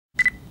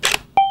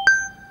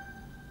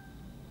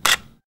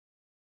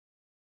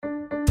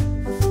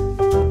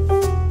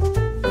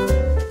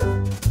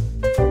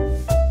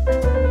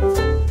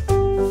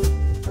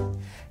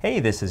Hey,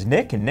 this is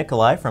Nick and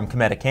Nikolai from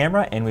Cometa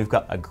Camera, and we've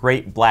got a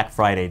great Black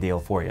Friday deal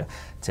for you.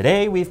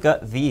 Today we've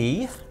got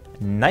the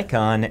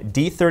Nikon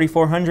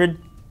D3400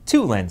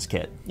 2-lens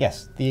kit.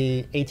 Yes,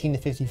 the 18 to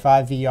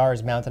 55 VR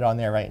is mounted on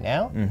there right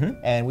now,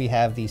 and we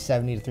have the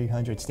 70 to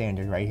 300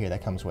 standard right here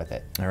that comes with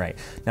it. All right,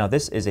 now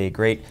this is a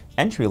great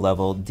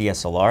entry-level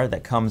DSLR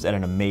that comes at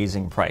an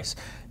amazing price.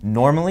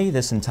 Normally,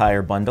 this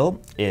entire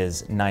bundle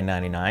is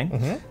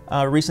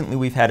 $999. Recently,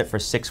 we've had it for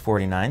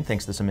 $649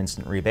 thanks to some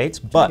instant rebates,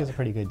 but it's a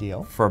pretty good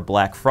deal. For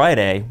Black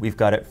Friday, we've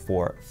got it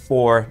for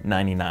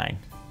 $499.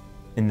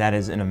 And that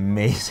is an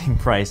amazing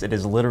price. It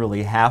is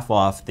literally half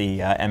off the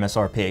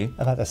MSRP. I'm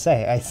about to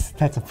say,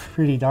 that's a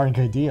pretty darn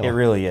good deal. It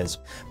really is.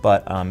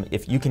 But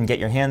if you can get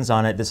your hands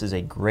on it, this is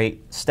a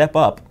great step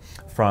up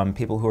from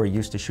people who are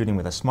used to shooting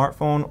with a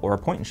smartphone or a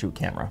point-and-shoot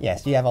camera.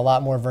 Yes, you have a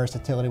lot more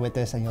versatility with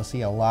this, and you'll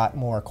see a lot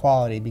more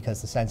quality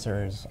because the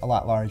sensor is a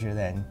lot larger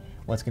than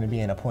what's going to be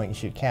in a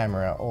point-and-shoot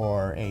camera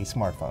or a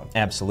smartphone.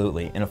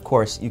 Absolutely, and of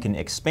course you can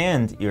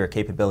expand your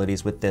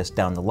capabilities with this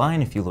down the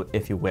line if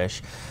you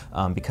wish,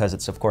 because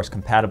it's of course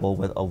compatible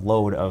with a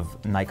load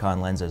of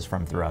Nikon lenses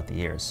from throughout the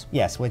years.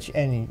 Yes,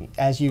 and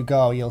as you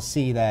go, you'll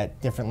see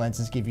that different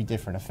lenses give you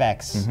different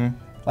effects.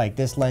 Like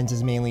this lens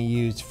is mainly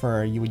used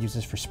for, you would use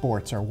this for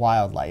sports or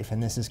wildlife,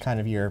 and this is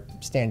kind of your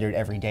standard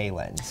everyday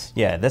lens.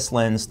 Yeah, this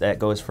lens that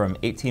goes from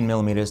 18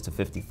 millimeters to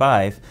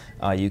 55,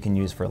 you can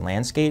use for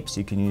landscapes,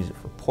 you can use it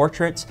for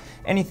portraits,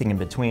 anything in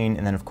between,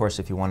 and then of course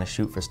if you want to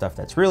shoot for stuff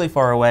that's really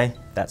far away,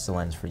 that's the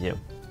lens for you.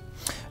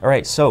 All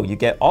right, so you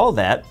get all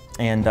that,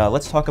 and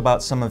let's talk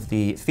about some of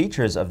the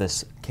features of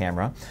this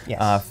camera.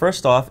 Yes.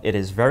 First off, it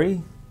is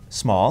very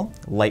small,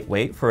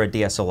 lightweight for a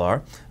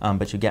DSLR,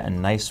 but you get a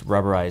nice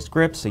rubberized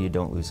grip so you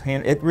don't lose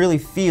hand. It really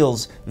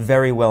feels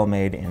very well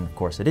made, and of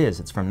course it is,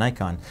 it's from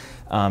Nikon.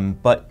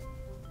 But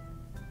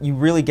you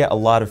really get a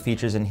lot of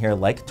features in here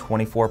like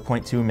 24.2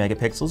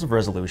 megapixels of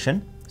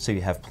resolution, so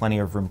you have plenty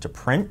of room to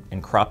print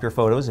and crop your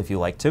photos if you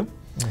like to.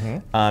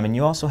 And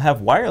you also have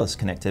wireless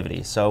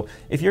connectivity, so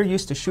if you're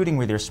used to shooting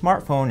with your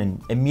smartphone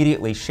and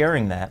immediately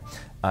sharing that,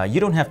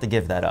 you don't have to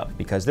give that up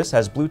because this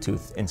has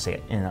Bluetooth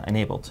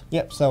enabled.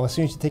 Yep, so as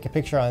soon as you take a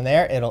picture on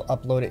there, it'll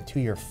upload it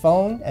to your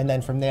phone, and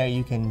then from there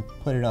you can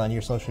put it on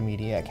your social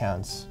media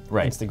accounts,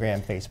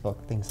 Instagram,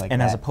 Facebook, things like that.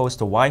 And as opposed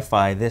to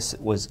Wi-Fi, this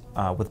was,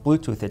 with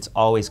Bluetooth, it's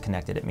always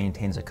connected. It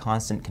maintains a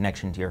constant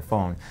connection to your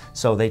phone,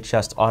 so they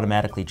just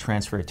automatically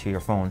transfer it to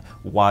your phone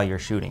while you're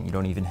shooting. You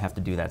don't even have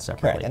to do that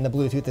separately. Correct, and the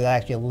Bluetooth is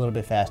actually a little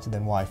bit faster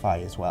than Wi-Fi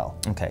as well.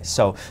 Okay,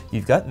 so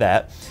you've got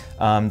that.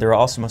 There are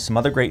also some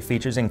other great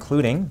features,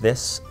 including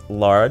this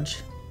large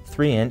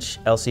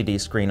 3-inch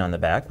LCD screen on the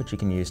back, which you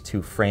can use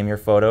to frame your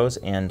photos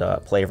and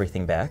play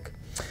everything back.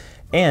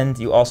 And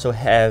you also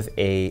have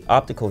a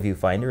optical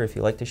viewfinder if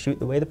you like to shoot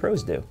the way the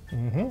pros do.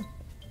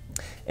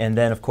 And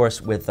then, of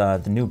course, with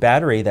the new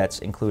battery that's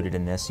included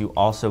in this, you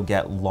also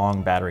get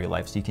long battery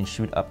life, so you can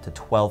shoot up to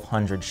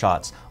 1,200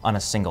 shots on a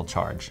single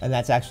charge. And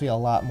that's actually a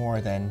lot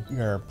more than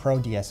your Pro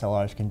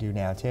DSLRs can do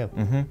now, too.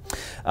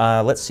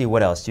 Let's see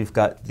what else. You've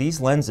got, these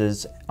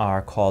lenses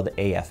are called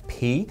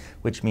AFP,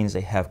 which means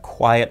they have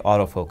quiet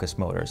autofocus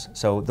motors.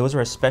 So those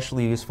are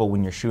especially useful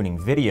when you're shooting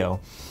video.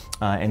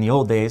 In the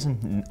old days,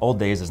 and old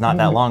days is not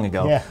that long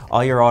ago,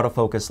 all your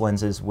autofocus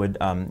lenses would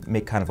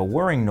make kind of a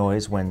whirring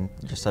noise when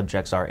your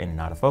subjects are in and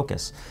out of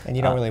focus. And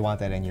you don't really want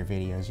that in your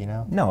videos, you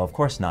know? No, of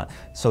course not.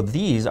 So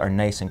these are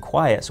nice and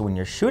quiet, so when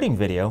you're shooting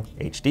video,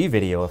 HD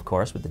video of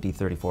course, with the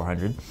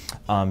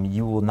D3400,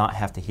 you will not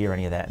have to hear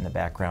any of that in the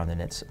background, and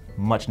it's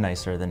much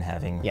nicer than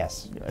having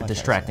a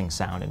distracting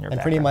sound in your background.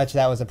 And pretty much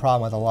that was the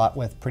problem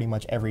with pretty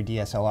much every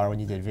DSLR when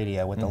you did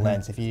video with the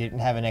lens. If you didn't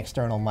have an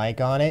external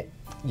mic on it,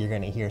 you're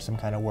going to hear some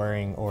kind of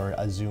whirring or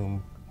a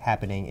zoom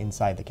happening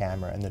inside the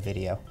camera and the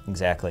video.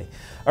 Exactly.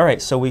 All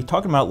right, so we've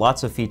talked about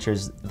lots of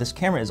features. This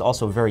camera is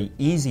also very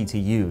easy to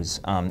use.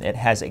 It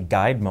has a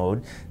guide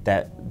mode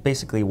that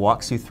basically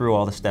walks you through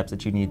all the steps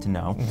that you need to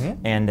know,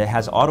 and it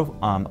has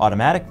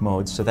automatic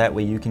mode, so that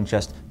way you can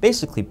just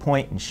basically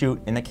point and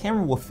shoot, and the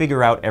camera will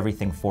figure out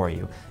everything for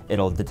you.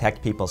 It'll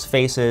detect people's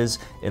faces,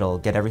 it'll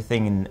get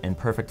everything in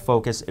perfect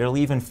focus, it'll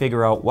even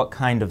figure out what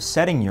kind of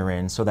setting you're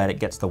in so that it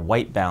gets the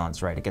white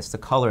balance right, it gets the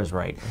colors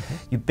right.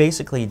 You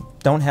basically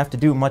don't have to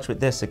do much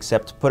with this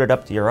except put it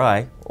up to your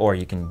eye, or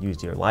you can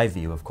use your live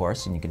view of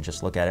course, and you can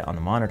just look at it on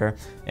the monitor,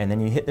 and then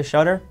you hit the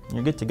shutter and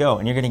you're good to go,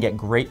 and you're going to get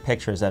great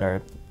pictures that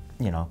are,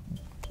 you know,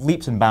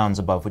 leaps and bounds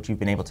above what you've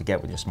been able to get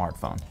with your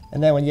smartphone.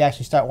 And then when you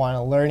actually start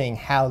learning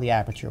how the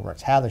aperture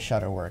works, how the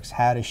shutter works,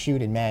 how to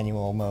shoot in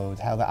manual mode,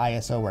 how the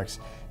ISO works,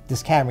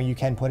 this camera you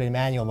can put in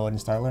manual mode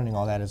and start learning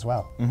all that as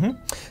well.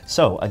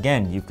 So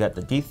again, you've got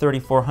the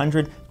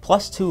D3400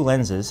 plus 2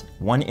 lenses,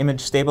 1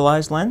 image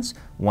stabilized lens,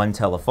 1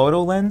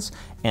 telephoto lens,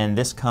 and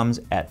this comes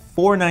at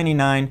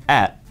 $499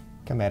 at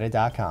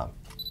Cometa.com.